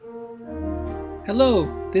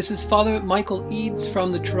Hello, this is Father Michael Eads from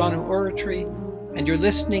the Toronto Oratory, and you're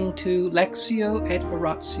listening to Lectio et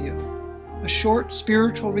Oratio, a short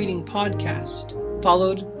spiritual reading podcast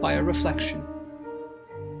followed by a reflection.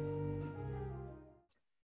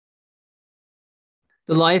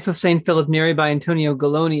 The Life of St. Philip Neri by Antonio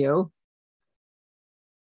Gallonio,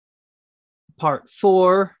 Part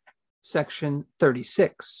 4, Section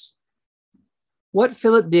 36. What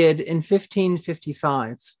Philip did in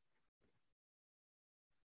 1555.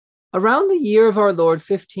 Around the year of our Lord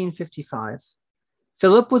 1555,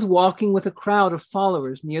 Philip was walking with a crowd of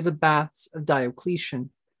followers near the baths of Diocletian,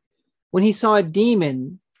 when he saw a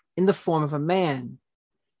demon in the form of a man,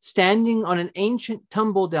 standing on an ancient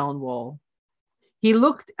tumble-down wall. He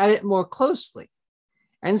looked at it more closely,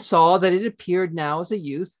 and saw that it appeared now as a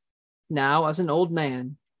youth, now as an old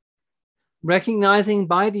man. Recognizing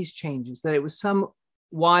by these changes that it was some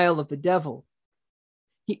wile of the devil,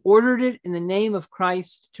 he ordered it in the name of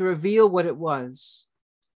Christ to reveal what it was.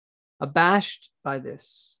 Abashed by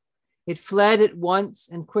this, it fled at once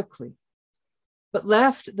and quickly, but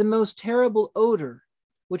left the most terrible odor,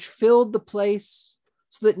 which filled the place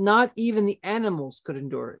so that not even the animals could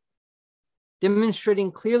endure it,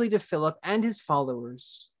 demonstrating clearly to Philip and his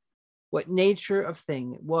followers what nature of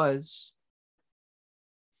thing it was.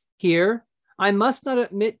 Here, I must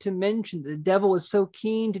not omit to mention that the devil was so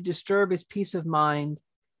keen to disturb his peace of mind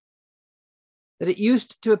that it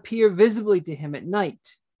used to appear visibly to him at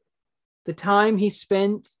night, the time he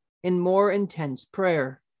spent in more intense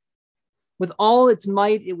prayer. With all its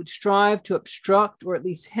might, it would strive to obstruct or at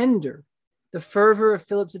least hinder the fervor of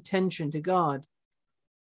Philip's attention to God.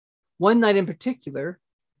 One night in particular,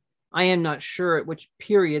 I am not sure at which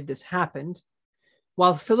period this happened,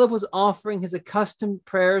 while Philip was offering his accustomed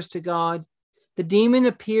prayers to God, the demon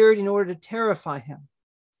appeared in order to terrify him.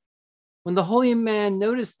 When the holy man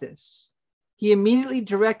noticed this, he immediately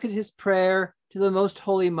directed his prayer to the Most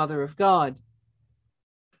Holy Mother of God,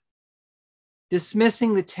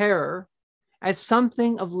 dismissing the terror as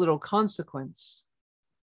something of little consequence,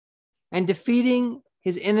 and defeating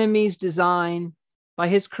his enemy's design by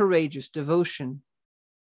his courageous devotion,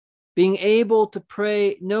 being able to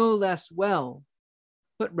pray no less well,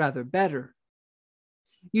 but rather better.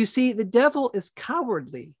 You see, the devil is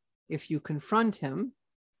cowardly if you confront him,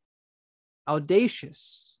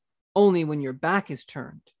 audacious only when your back is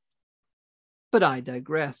turned. But I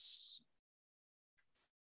digress.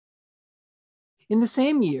 In the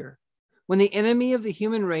same year, when the enemy of the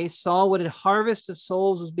human race saw what a harvest of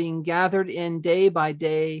souls was being gathered in day by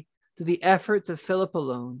day through the efforts of Philip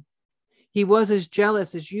alone, he was as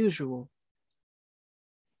jealous as usual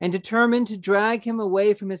and determined to drag him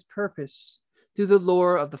away from his purpose through the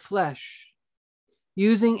lure of the flesh.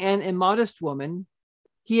 Using an immodest woman,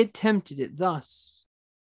 he attempted it thus.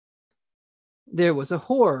 There was a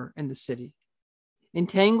whore in the city,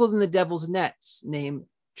 entangled in the devil's nets, named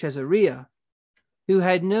Caesarea, who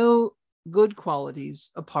had no good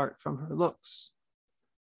qualities apart from her looks.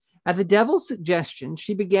 At the devil's suggestion,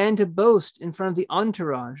 she began to boast in front of the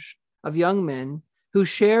entourage of young men who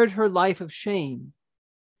shared her life of shame,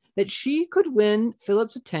 that she could win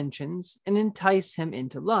Philip's attentions and entice him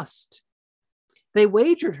into lust. They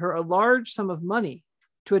wagered her a large sum of money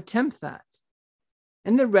to attempt that,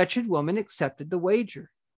 and the wretched woman accepted the wager.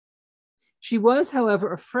 She was,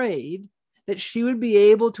 however, afraid that she would be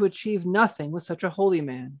able to achieve nothing with such a holy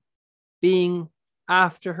man, being,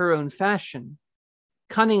 after her own fashion,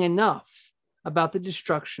 cunning enough about the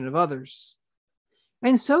destruction of others,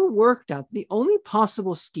 and so worked out the only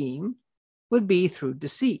possible scheme would be through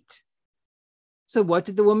deceit. So what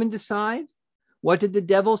did the woman decide? What did the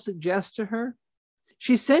devil suggest to her?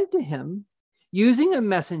 She sent to him, using a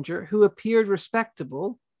messenger who appeared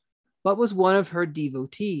respectable, but was one of her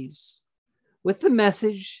devotees, with the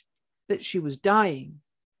message that she was dying,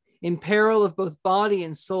 in peril of both body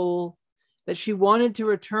and soul, that she wanted to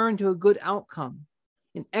return to a good outcome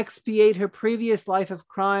and expiate her previous life of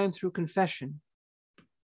crime through confession.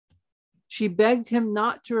 She begged him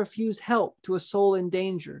not to refuse help to a soul in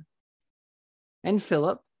danger. And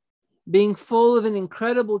Philip, being full of an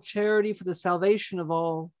incredible charity for the salvation of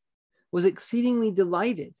all, was exceedingly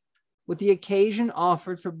delighted with the occasion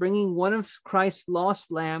offered for bringing one of Christ's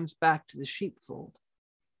lost lambs back to the sheepfold.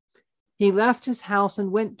 He left his house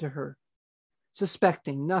and went to her,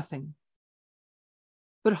 suspecting nothing.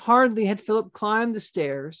 But hardly had Philip climbed the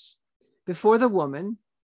stairs before the woman,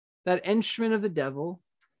 that instrument of the devil,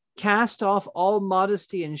 cast off all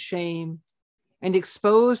modesty and shame, and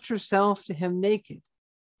exposed herself to him naked,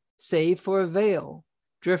 save for a veil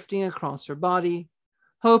drifting across her body,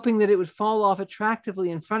 hoping that it would fall off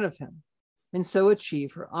attractively in front of him, and so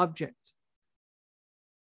achieve her object.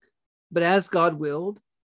 But as God willed,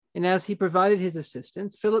 and as he provided his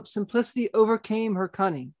assistance, Philip's simplicity overcame her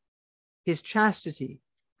cunning, his chastity,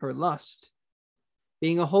 her lust.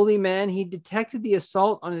 Being a holy man, he detected the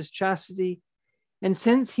assault on his chastity, and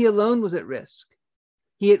since he alone was at risk,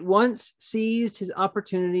 he at once seized his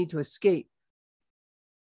opportunity to escape.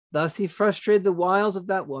 Thus he frustrated the wiles of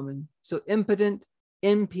that woman, so impotent,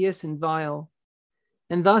 impious, and vile,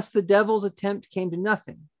 and thus the devil's attempt came to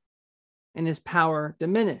nothing, and his power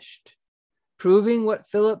diminished, proving what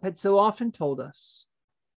Philip had so often told us,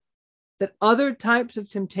 that other types of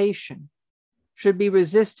temptation should be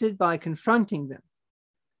resisted by confronting them,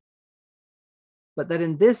 but that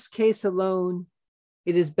in this case alone,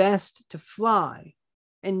 it is best to fly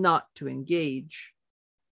and not to engage.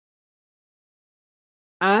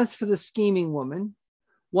 As for the scheming woman,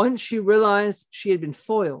 once she realized she had been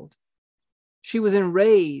foiled, she was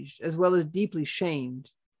enraged as well as deeply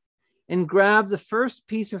shamed, and grabbed the first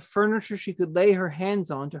piece of furniture she could lay her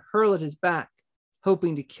hands on to hurl at his back,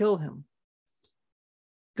 hoping to kill him.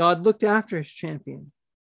 God looked after his champion,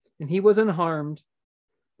 and he was unharmed,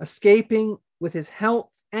 escaping with his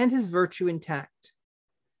health and his virtue intact,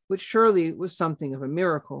 which surely was something of a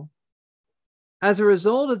miracle. As a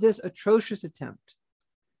result of this atrocious attempt,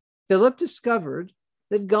 Philip discovered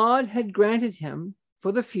that God had granted him,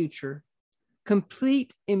 for the future,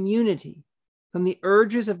 complete immunity from the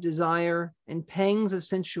urges of desire and pangs of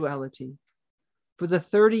sensuality for the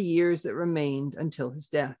 30 years that remained until his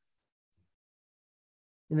death.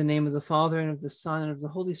 In the name of the Father, and of the Son, and of the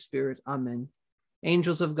Holy Spirit, amen.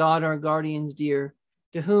 Angels of God, our guardians dear,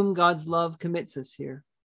 to whom God's love commits us here,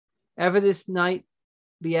 ever this night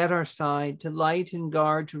be at our side, to light and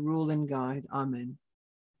guard, to rule and guide. Amen.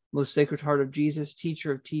 Most Sacred Heart of Jesus,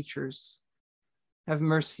 teacher of teachers, have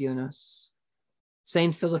mercy on us.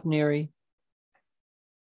 Saint Philip Neri,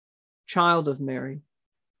 child of Mary,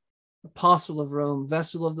 apostle of Rome,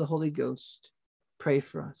 vessel of the Holy Ghost, pray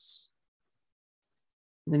for us.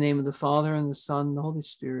 In the name of the Father, and the Son, and the Holy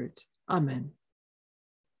Spirit. Amen.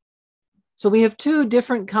 So we have two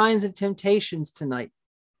different kinds of temptations tonight.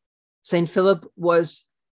 Saint Philip was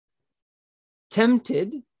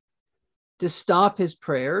tempted to stop his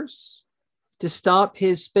prayers, to stop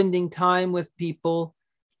his spending time with people,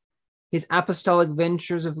 his apostolic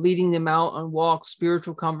ventures of leading them out on walks,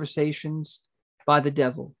 spiritual conversations, by the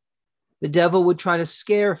devil. The devil would try to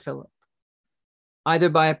scare Philip, either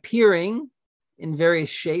by appearing in various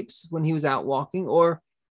shapes when he was out walking, or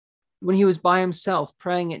when he was by himself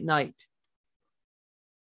praying at night.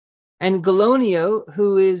 And Gallonio,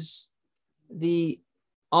 who is the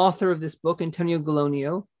author of this book, Antonio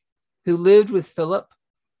Gallonio, who lived with Philip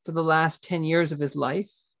for the last 10 years of his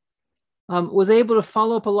life, was able to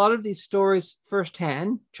follow up a lot of these stories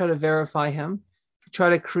firsthand, try to verify him, try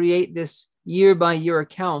to create this year-by-year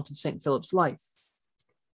account of St. Philip's life.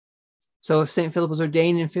 So if St. Philip was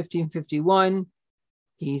ordained in 1551,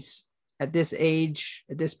 he's at this age,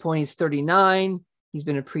 at this point, he's 39. He's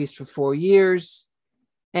been a priest for 4 years.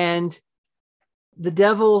 And the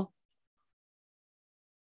devil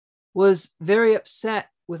was very upset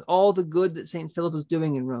with all the good that St. Philip was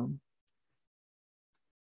doing in Rome.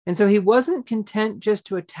 And so he wasn't content just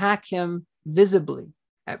to attack him visibly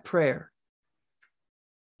at prayer.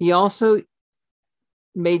 He also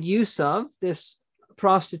made use of this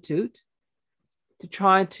prostitute to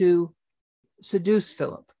try to seduce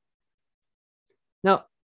Philip. Now,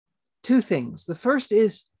 two things. The first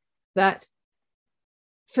is that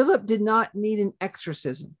Philip did not need an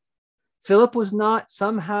exorcism. Philip was not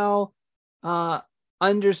somehow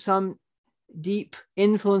under some deep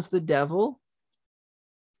influence of the devil.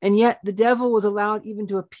 And yet the devil was allowed even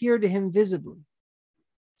to appear to him visibly.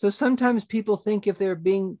 So sometimes people think if they're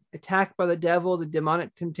being attacked by the devil, the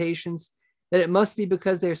demonic temptations, that it must be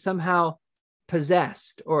because they're somehow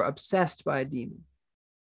possessed or obsessed by a demon.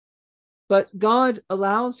 But God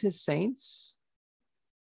allows his saints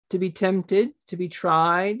to be tempted, to be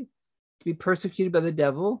tried, to be persecuted by the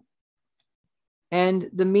devil. And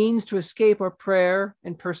the means to escape are prayer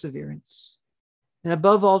and perseverance. And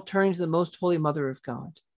above all, turning to the Most Holy Mother of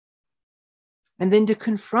God. And then to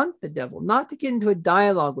confront the devil, not to get into a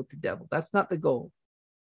dialogue with the devil. That's not the goal.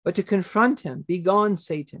 But to confront him. Begone,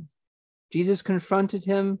 Satan. Jesus confronted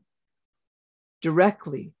him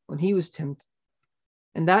directly when he was tempted.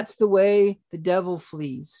 And that's the way the devil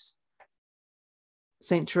flees.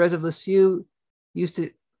 Saint Therese of Lisieux used to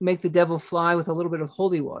make the devil fly with a little bit of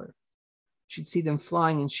holy water. She'd see them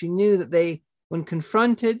flying, and she knew that they, when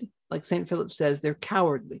confronted, like St. Philip says, they're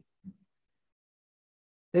cowardly.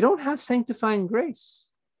 They don't have sanctifying grace.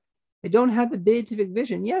 They don't have the beatific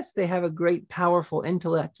vision. Yes, they have a great, powerful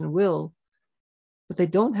intellect and will, but they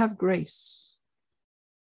don't have grace.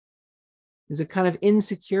 There's a kind of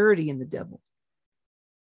insecurity in the devil.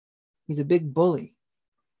 He's a big bully,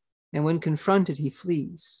 and when confronted, he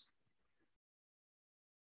flees.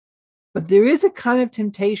 But there is a kind of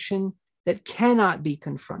temptation that cannot be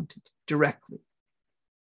confronted directly.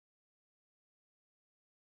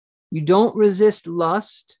 You don't resist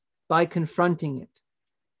lust by confronting it.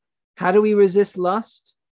 How do we resist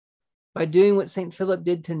lust? By doing what St. Philip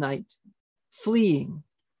did tonight: fleeing,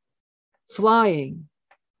 flying,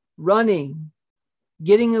 running,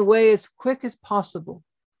 getting away as quick as possible.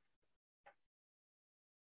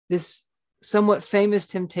 This somewhat famous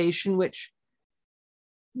temptation, which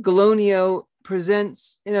Gallonio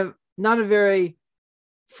presents in a not a very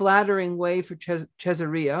flattering way for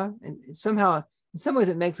Caesarea, and somehow, in some ways,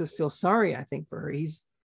 it makes us feel sorry, I think, for her. He's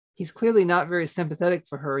clearly not very sympathetic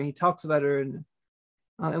for her, and he talks about her, and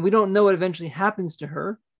we don't know what eventually happens to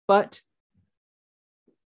her, but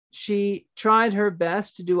she tried her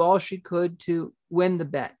best to do all she could to win the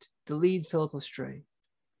bet, to lead Philip astray.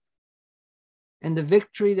 And the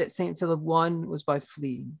victory that St. Philip won was by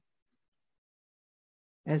fleeing.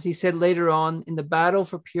 As he said later on, in the battle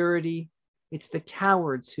for purity, it's the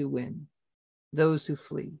cowards who win, those who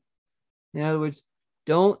flee. In other words,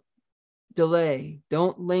 don't delay,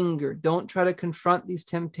 don't linger, don't try to confront these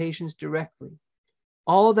temptations directly.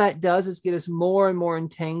 All that does is get us more and more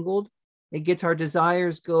entangled. It gets our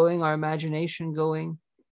desires going, our imagination going,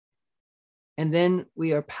 and then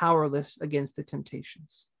we are powerless against the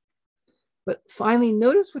temptations. But finally,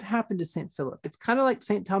 notice what happened to St. Philip. It's kind of like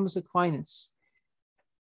St. Thomas Aquinas.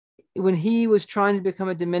 When he was trying to become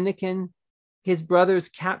a Dominican, his brothers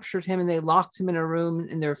captured him and they locked him in a room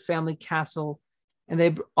in their family castle. And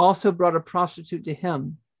they also brought a prostitute to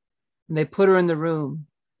him, and they put her in the room.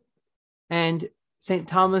 And St.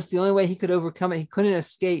 Thomas, the only way he could overcome it, he couldn't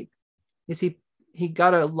escape, is he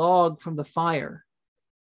got a log from the fire,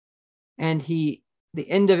 and the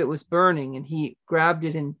end of it was burning, and he grabbed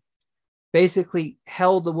it and basically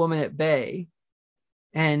held the woman at bay.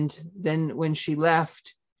 And then when she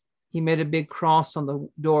left, he made a big cross on the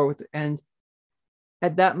door and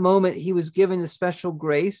at that moment he was given a special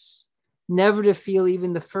grace never to feel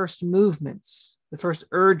even the first movements, the first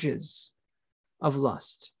urges of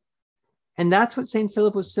lust. And that's what St.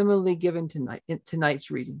 Philip was similarly given tonight in tonight's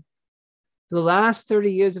reading. For the last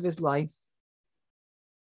 30 years of his life,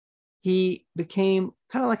 he became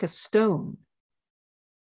kind of like a stone,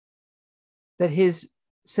 that his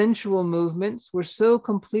sensual movements were so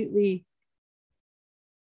completely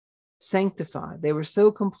sanctified, they were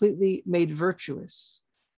so completely made virtuous,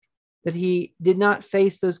 that he did not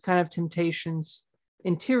face those kind of temptations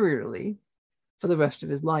interiorly for the rest of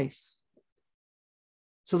his life.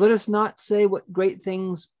 So let us not say what great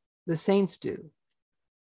things the saints do.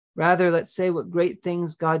 Rather, let's say what great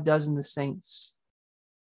things God does in the saints.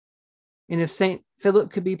 And if St.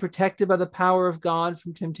 Philip could be protected by the power of God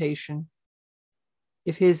from temptation,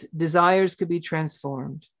 if his desires could be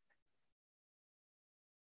transformed,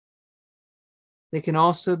 they can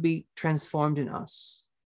also be transformed in us.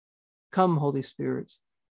 Come, Holy Spirit.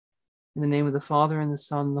 In the name of the Father, and the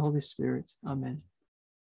Son, and the Holy Spirit. Amen.